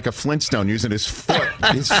around like a Flintstone, using his feet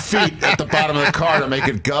at the bottom of the car to make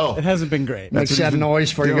it go. It hasn't been great. Makes that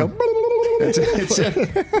noise for you. Go.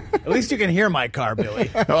 At least you can hear my car, Billy.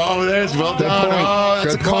 Oh, there's well done. Oh,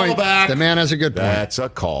 that's a callback. The man has a good point. That's a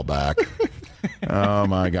callback. Oh,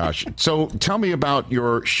 my gosh. So tell me about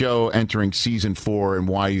your show entering season 4 and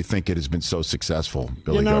why you think it has been so successful,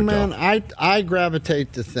 Billy Gardell. Man, I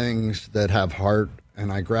gravitate to things that have heart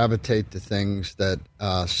and I gravitate to things that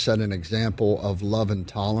set an example of love and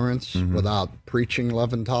tolerance without preaching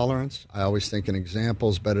love and tolerance. I always think an example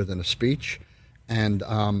is better than a speech. And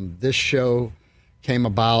this show came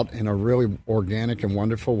about in a really organic and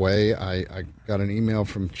wonderful way. I got an email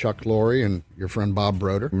from Chuck Lorre and your friend Bob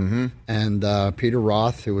Broder and Peter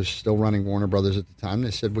Roth, who was still running Warner Brothers at the time.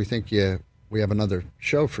 They said, we think we have another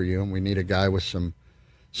show for you, and we need a guy with some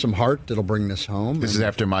heart that'll bring this home. This is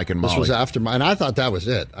after Mike and Molly. This was after Mike, and I thought that was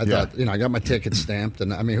it. I thought, I got my ticket stamped,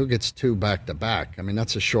 and I mean, who gets 2 back-to-back? I mean,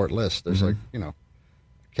 that's a short list. There's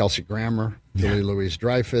Kelsey Grammer, Julie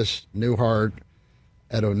Louis-Dreyfus, Newhart,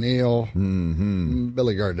 Ed O'Neill,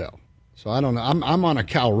 Billy Gardell. So I don't know. I'm on a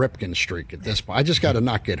Cal Ripken streak at this point. I just got to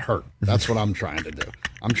not get hurt. That's what I'm trying to do.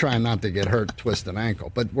 I'm trying not to get hurt, twist an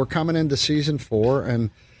ankle. But we're coming into season 4, and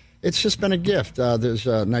it's just been a gift. There's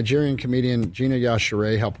a Nigerian comedian, Gina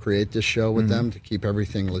Yashere, helped create this show with them to keep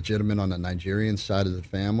everything legitimate on the Nigerian side of the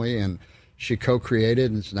family. And she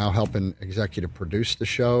co-created and is now helping executive produce the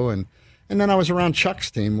show. And then I was around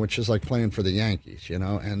Chuck's team, which is like playing for the Yankees,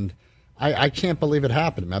 and I can't believe it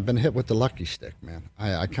happened. I've been hit with the lucky stick, man.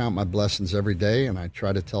 I count my blessings every day, and I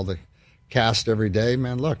try to tell the cast every day,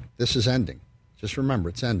 man, look, this is ending. Just remember,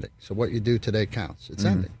 it's ending. So what you do today counts. It's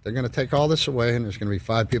ending. They're going to take all this away, and there's going to be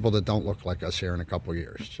 5 people that don't look like us here in a couple of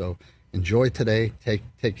years. So enjoy today. Take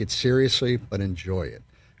it seriously, but enjoy it.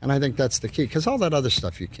 And I think that's the key, because all that other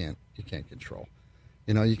stuff you can't control.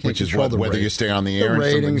 You can't Which is control whether you stay on the air. The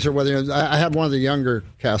ratings or whether I had one of the younger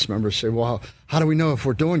cast members say, well, how do we know if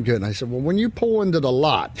we're doing good? And I said, well, when you pull into the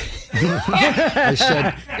lot, I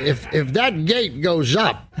said, if that gate goes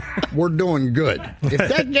up, we're doing good. If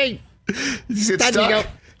that gate doesn't go,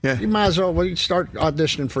 you might as well start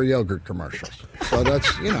auditioning for yogurt commercials. So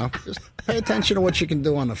that's, just pay attention to what you can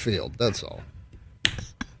do on the field. That's all.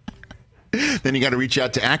 Then you got to reach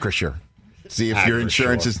out to Acrisure. See if your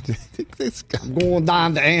insurance is. I'm going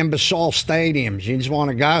down to Ambassador Stadiums. You just want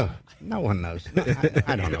to go? No one knows.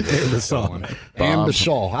 I don't know.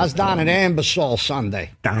 Ambassador. I was down at Ambassador Sunday.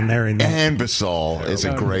 Down there in Ambassador is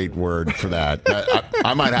a great word for that.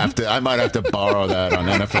 I might have to borrow that on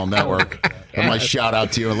NFL Network. I might shout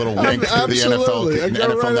out to you a little wink through the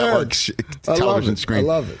NFL Network television screen. I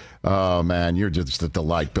love it. Oh, man, you're just a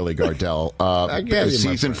delight, Billy Gardell.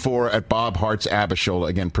 Season 4 at Bob Hart's Abishol,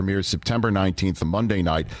 again, premieres September 19th, a Monday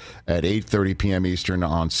night at 8:30 p.m. Eastern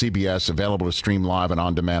on CBS, available to stream live and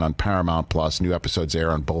on demand on Paramount+. New episodes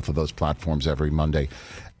air on both of those platforms every Monday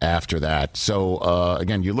after that. So,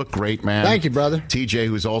 again, you look great, man. Thank you, brother. TJ,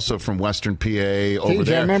 who's also from Western PA over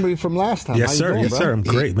there. I remember you from last time. Yes, sir. Yes, sir. I'm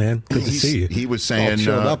great, man. Good to see you. He was saying,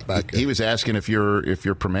 he was asking if your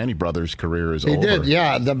Permane Brothers career is over. He did,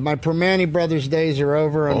 yeah. My Permane Brothers days are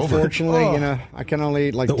over, unfortunately. I can only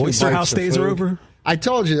eat like the 2 Oyster bites House of days food. are over? I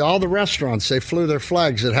told you, all the restaurants, they flew their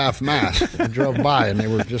flags at half mast. I drove by, and they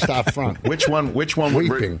were just out front. Which one would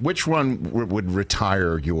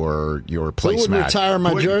retire your placemat? Who would retire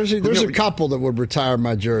my jersey? There's a couple that would retire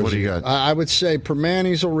my jersey. What do you got? I would say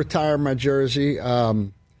Permane's will retire my jersey.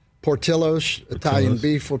 Portillo's Italian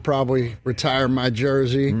beef would probably retire my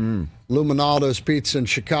jersey. Luminaldo's Pizza in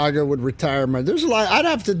Chicago would retire my. There's a lot. I'd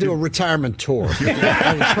have to do a retirement tour.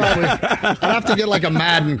 I'd have to get like a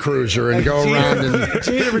Madden cruiser and go around and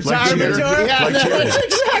Jeter retirement tour. Yeah, that's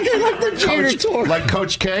exactly like the Jeter tour. Like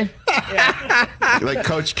Coach K. Like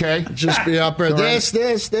Coach K. Just be up there. This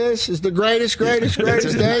is the greatest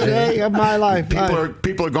day of my life.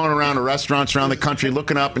 People are going around to restaurants around the country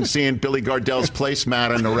looking up and seeing Billy Gardell's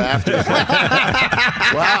placemat on the rafters.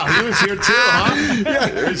 Wow, he was here too,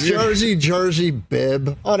 huh? Yeah. Jersey,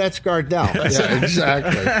 bib. Oh, that's Gardell. Yeah,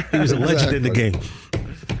 exactly. He was a legend in the game.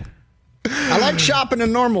 I like shopping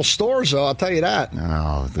in normal stores, though. I'll tell you that.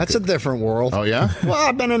 Oh, that's a different world. Oh, yeah? Well,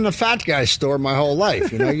 I've been in the fat guy store my whole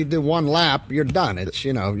life. You do one lap, you're done. It's,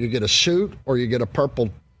 you get a suit or you get a purple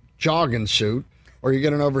jogging suit or you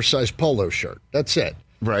get an oversized polo shirt. That's it.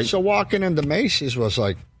 Right. So walking into Macy's was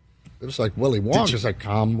like, it was like Willy Wonka. It's like,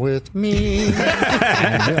 come with me.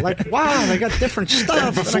 And like, wow, they got different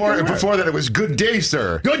stuff. Before that, it was good day,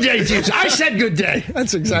 sir. Good day, sir. I said good day.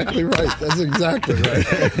 That's exactly right.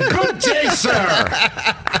 Good day, sir.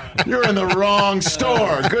 You're in the wrong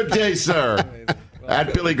store. Good day, sir.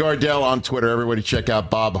 At Billy Gardell on Twitter. Everybody check out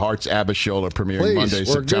Bob Hart's Abishola premiering Monday,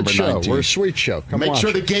 September 19th. We're a sweet show. Make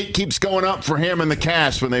sure the gate keeps going up for him and the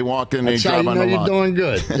cast when they walk in. That's they how drive you on know the you're lot. doing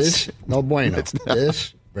good. This, no bueno.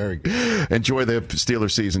 This, Very good. Enjoy the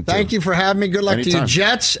Steelers season, too. Thank you for having me. Good luck Anytime. to you,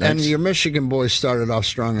 Jets. Thanks. And your Michigan boys started off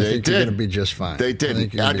strong. I think did. you're going to be just fine. They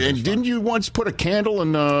did. And didn't you once put a candle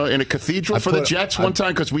in a cathedral for the Jets one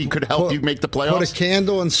time because we could help you make the playoffs? Put a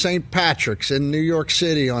candle in St. Patrick's in New York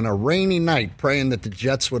City on a rainy night praying that the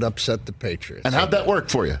Jets would upset the Patriots. And how'd that work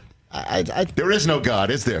for you? There is no God,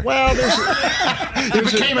 is there? Well, you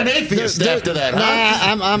became an atheist after that,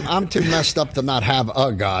 huh? Nah, I'm too messed up to not have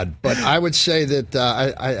a God. But I would say that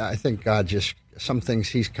I think God just, some things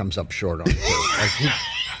he comes up short on, too.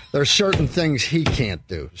 There are certain things he can't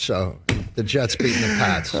do. So the Jets beating the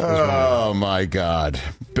Pats. Oh, my God.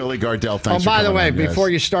 Billy Gardell, thanks for by the coming way, on, guys. before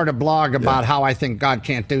you start a blog about how I think God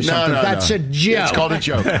can't do something, that's a joke. It's called a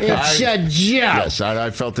joke. It's a joke. Yes, I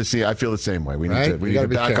feel the same way. We need to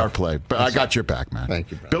back our play. But I got your back, man.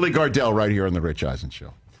 Thank you, brother. Billy Gardell right here on the Rich Eisen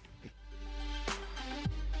Show.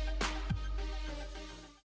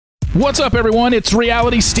 What's up, everyone? It's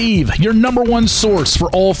Reality Steve, your number one source for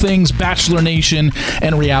all things Bachelor Nation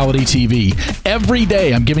and reality TV. Every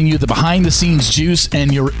day, I'm giving you the behind-the-scenes juice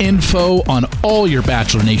and your info on all your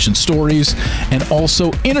Bachelor Nation stories, and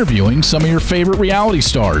also interviewing some of your favorite reality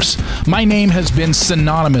stars. My name has been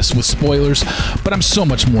synonymous with spoilers, but I'm so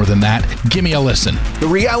much more than that. Give me a listen. The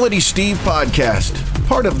Reality Steve Podcast,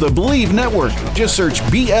 part of the Believe Network. Just search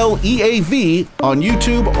BLEAV on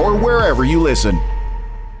YouTube or wherever you listen.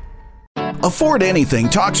 Afford Anything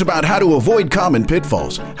talks about how to avoid common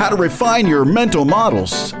pitfalls, how to refine your mental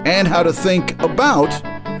models, and how to think about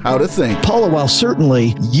how to think. Paula, while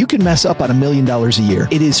certainly you can mess up on $1 million a year,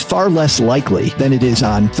 it is far less likely than it is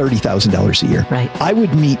on $30,000 a year. Right. I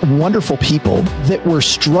would meet wonderful people that were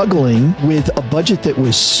struggling with a budget that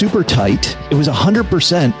was super tight. It was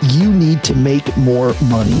 100%. You need to make more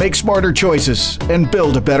money. Make smarter choices and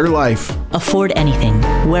build a better life. Afford Anything,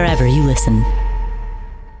 wherever you listen.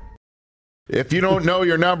 If you don't know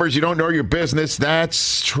your numbers, you don't know your business.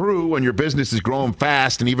 That's true when your business is growing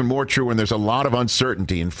fast, and even more true when there's a lot of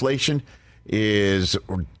uncertainty. Inflation is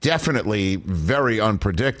definitely very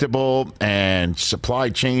unpredictable, and supply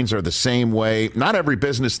chains are the same way. Not every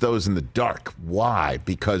business, though, is in the dark. Why?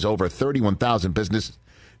 Because over 31,000 businesses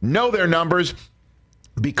know their numbers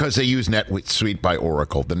because they use NetSuite by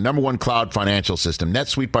Oracle, the number one cloud financial system.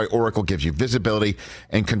 NetSuite by Oracle gives you visibility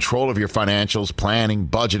and control of your financials, planning,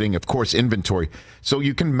 budgeting, of course, inventory, so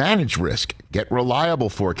you can manage risk, get reliable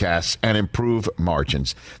forecasts, and improve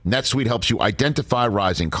margins. NetSuite helps you identify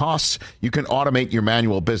rising costs. You can automate your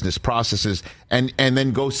manual business processes and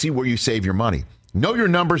then go see where you save your money. Know your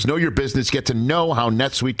numbers, know your business, get to know how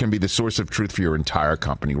NetSuite can be the source of truth for your entire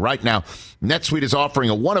company. Right now, NetSuite is offering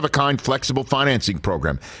a one-of-a-kind flexible financing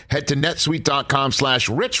program. Head to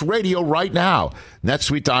netsuite.com/richradio right now.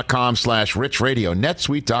 netsuite.com/richradio.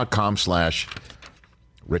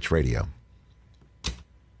 netsuite.com/richradio.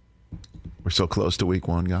 We're so close to week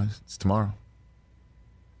one, guys. It's tomorrow.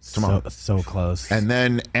 So close. And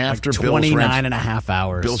then after like Bills 29 and a half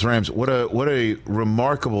hours. Bills Rams, what a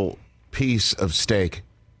remarkable piece of steak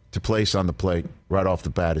to place on the plate right off the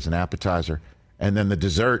bat as an appetizer. And then the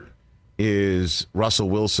dessert is Russell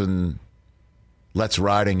Wilson let's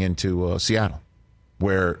riding into Seattle,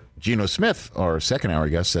 where Geno Smith, our second hour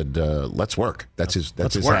guest, said, let's work. That's his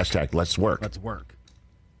hashtag, let's work. Let's work.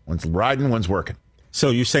 One's riding, one's working. So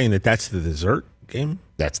you're saying that's the dessert game?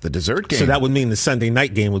 That's the dessert game. So that would mean the Sunday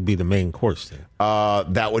night game would be the main course then?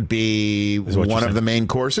 That would be one of the main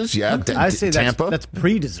courses, yeah. I say Tampa. That's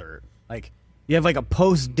pre-dessert. Like, you have like a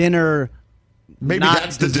post-dinner. Maybe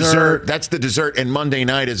that's the dessert. That's the dessert, and Monday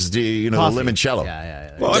night is the limoncello.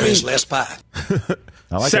 Yeah. Well, I mean, less pie.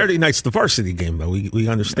 Saturday night's the varsity game, though. We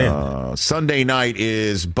understand. Sunday night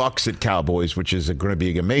is Bucks at Cowboys, which is going to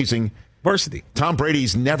be amazing. Varsity. Tom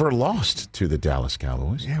Brady's never lost to the Dallas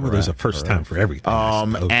Cowboys. Yeah, well, there's a first time for everything.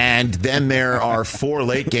 And then there are 4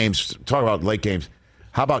 late games. Talk about late games.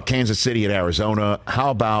 How about Kansas City at Arizona?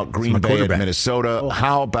 How about Green Bay at Minnesota?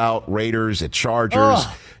 How about Raiders at Chargers?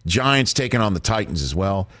 Giants taking on the Titans as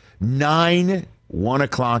well. 9 1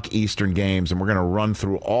 o'clock Eastern games, and we're going to run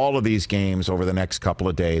through all of these games over the next couple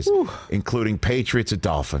of days, including Patriots at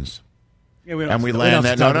Dolphins. Yeah, we land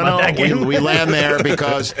there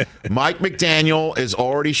because Mike McDaniel is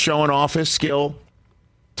already showing off his skill,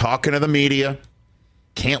 talking to the media.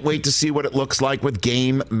 Can't wait to see what it looks like with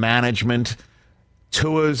game management.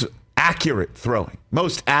 Tua's accurate throwing.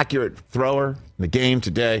 Most accurate thrower in the game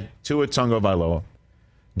today, Tua Tagovailoa,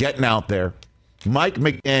 getting out there. Mike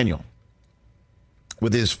McDaniel,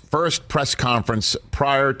 with his first press conference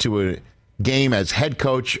prior to a game as head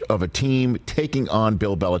coach of a team taking on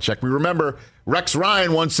Bill Belichick. We remember Rex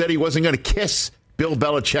Ryan once said he wasn't going to kiss Bill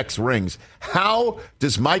Belichick's rings. How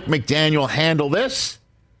does Mike McDaniel handle this?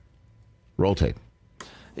 Roll tape.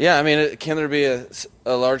 Yeah, I mean, can there be a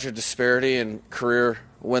larger disparity in career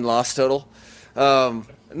win-loss total?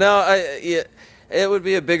 It would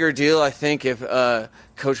be a bigger deal, I think, if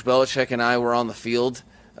Coach Belichick and I were on the field,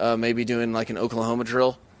 maybe doing like an Oklahoma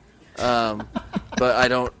drill. But I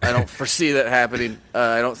don't foresee that happening.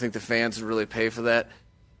 I don't think the fans would really pay for that.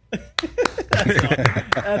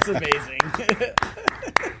 That's amazing.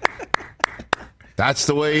 That's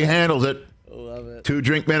the way he handles it. Love it.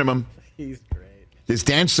 2-drink minimum. He's great. Is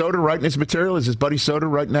Dan Soder writing his material? Is his buddy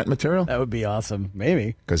Soder writing that material? That would be awesome.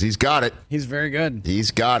 Maybe. Because he's got it. He's very good.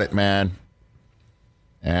 He's got it, man.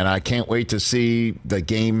 And I can't wait to see the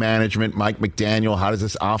game management. Mike McDaniel, how does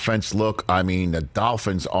this offense look? I mean, the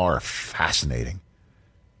Dolphins are fascinating.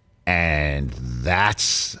 And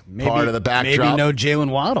that's part of the backdrop. Maybe no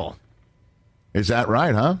Jalen Waddle. Is that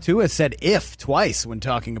right, huh? Tua said "if" twice when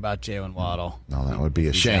talking about Jalen Waddle. No, that would be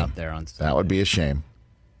a shame. Out there on Sunday. That would be a shame.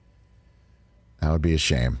 That would be a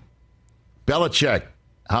shame. Belichick,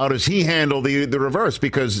 how does he handle the reverse?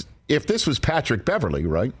 Because if this was Patrick Beverly,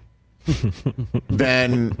 right,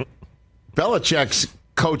 then Belichick's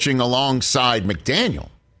coaching alongside McDaniel,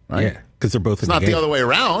 right? Yeah, because they're both It's not the other way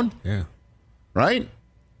around. Yeah. Right?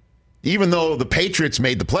 Even though the Patriots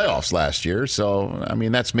made the playoffs last year. So, I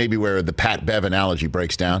mean, that's maybe where the Pat Bev analogy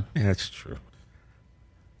breaks down. Yeah, that's true.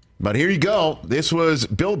 But here you go. This was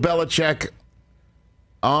Bill Belichick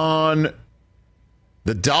on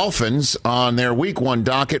the Dolphins on their Week 1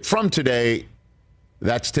 docket from today.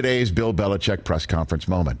 That's today's Bill Belichick press conference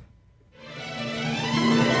moment.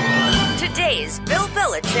 Today's Bill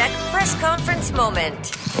Belichick press conference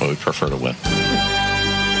moment. Well, we prefer to win.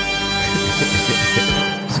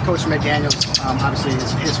 Coach McDaniels, obviously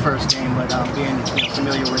it's his first game, but being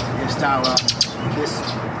familiar with his style, this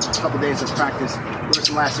couple days of practice, what are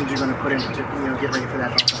some last things you're going to put in to get ready for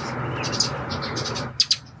that offense?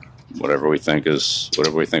 Whatever we think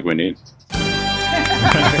we need.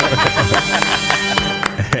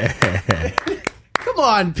 Come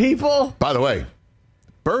on, people. By the way,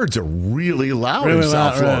 birds are really loud in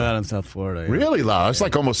South Florida. Really loud in South Florida. Yeah. Really loud. It's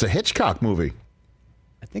like almost a Hitchcock movie.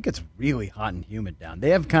 I think it's really hot and humid down.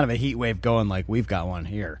 They have kind of a heat wave going like we've got one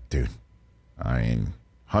here. Dude, I mean,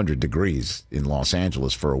 100 degrees in Los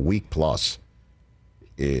Angeles for a week plus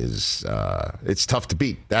is it's tough to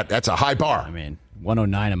beat. That's a high bar. I mean,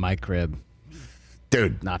 109 in my crib.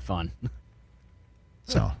 Dude. Not fun.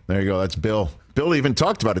 So, there you go. That's Bill. Bill even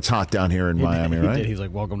talked about it's hot down here in Miami, right? He did. He's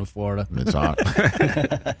like, welcome to Florida. It's hot.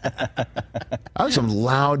 Those are some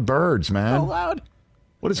loud birds, man. So loud.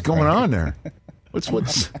 What is going on there? What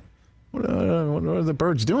are the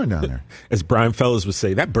birds doing down there? As Brian Fellows would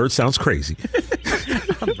say, that bird sounds crazy.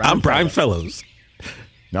 I'm Brian Fellows.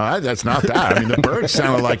 No, that's not that. I mean, the birds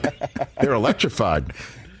sounded like they're electrified.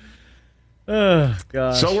 Oh,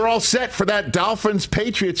 gosh. So we're all set for that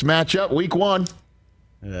Dolphins-Patriots matchup, Week 1.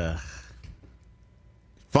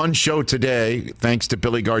 Fun show today, thanks to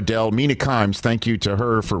Billy Gardell. Mina Kimes, thank you to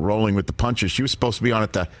her for rolling with the punches. She was supposed to be on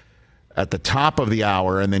at the top of the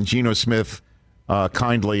hour, and then Geno Smith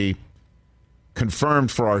kindly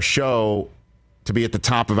confirmed for our show to be at the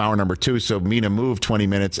top of hour number 2, so Mina moved 20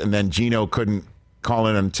 minutes, and then Geno couldn't call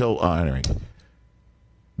in until anyway.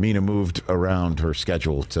 Mina moved around her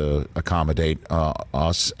schedule to accommodate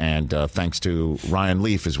us, and thanks to Ryan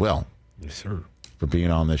Leaf as well. Yes, sir. For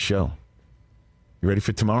being on this show. You ready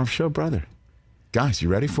for tomorrow's show, brother? Guys, you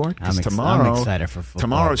ready for it? I'm excited for football.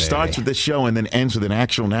 Tomorrow baby. starts with this show and then ends with an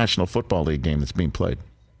actual National Football League game that's being played.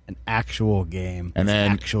 An actual game and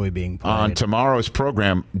then actually being played. On tomorrow's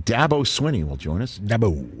program, Dabo Swinney will join us.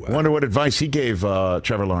 Dabo. I wonder what advice he gave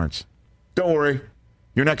Trevor Lawrence. Don't worry.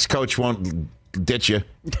 Your next coach won't ditch you.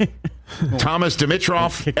 Thomas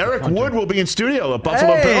Dimitroff. Eric Wood will be in studio. A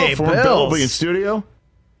Buffalo Bill. Former Bill will be in studio.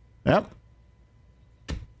 Yep.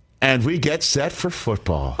 And we get set for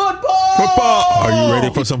football. Football! Are you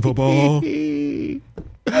ready for some football? Even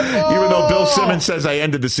though Bill Simmons says I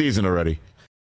ended the season already.